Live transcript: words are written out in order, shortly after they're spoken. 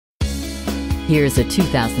Here's a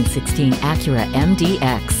 2016 Acura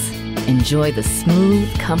MDX. Enjoy the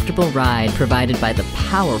smooth, comfortable ride provided by the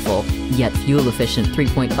powerful yet fuel-efficient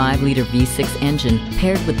 3.5-liter V6 engine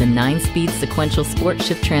paired with the 9-speed sequential sport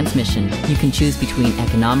shift transmission. You can choose between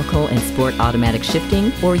economical and sport automatic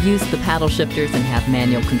shifting, or use the paddle shifters and have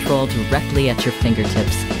manual control directly at your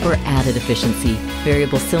fingertips. For added efficiency,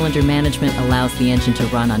 variable cylinder management allows the engine to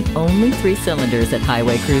run on only 3 cylinders at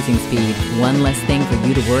highway cruising speed. One less thing for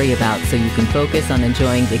you to worry about, so you can focus on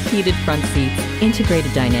enjoying the heated front seats,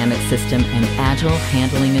 integrated dynamic system, and agile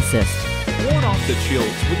handling assist. Ward off the chills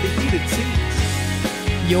with the heated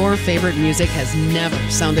seats. Your favorite music has never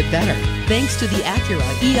sounded better thanks to the Acura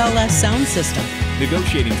ELS sound system.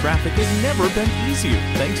 Negotiating traffic has never been easier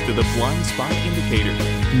thanks to the blind spot indicator.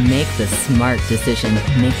 Make the smart decision.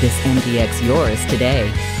 Make this MDX yours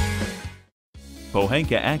today.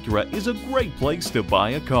 Pohanka Acura is a great place to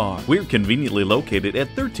buy a car. We're conveniently located at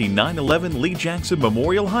 13911 Lee Jackson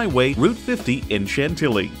Memorial Highway, Route 50 in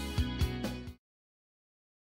Chantilly.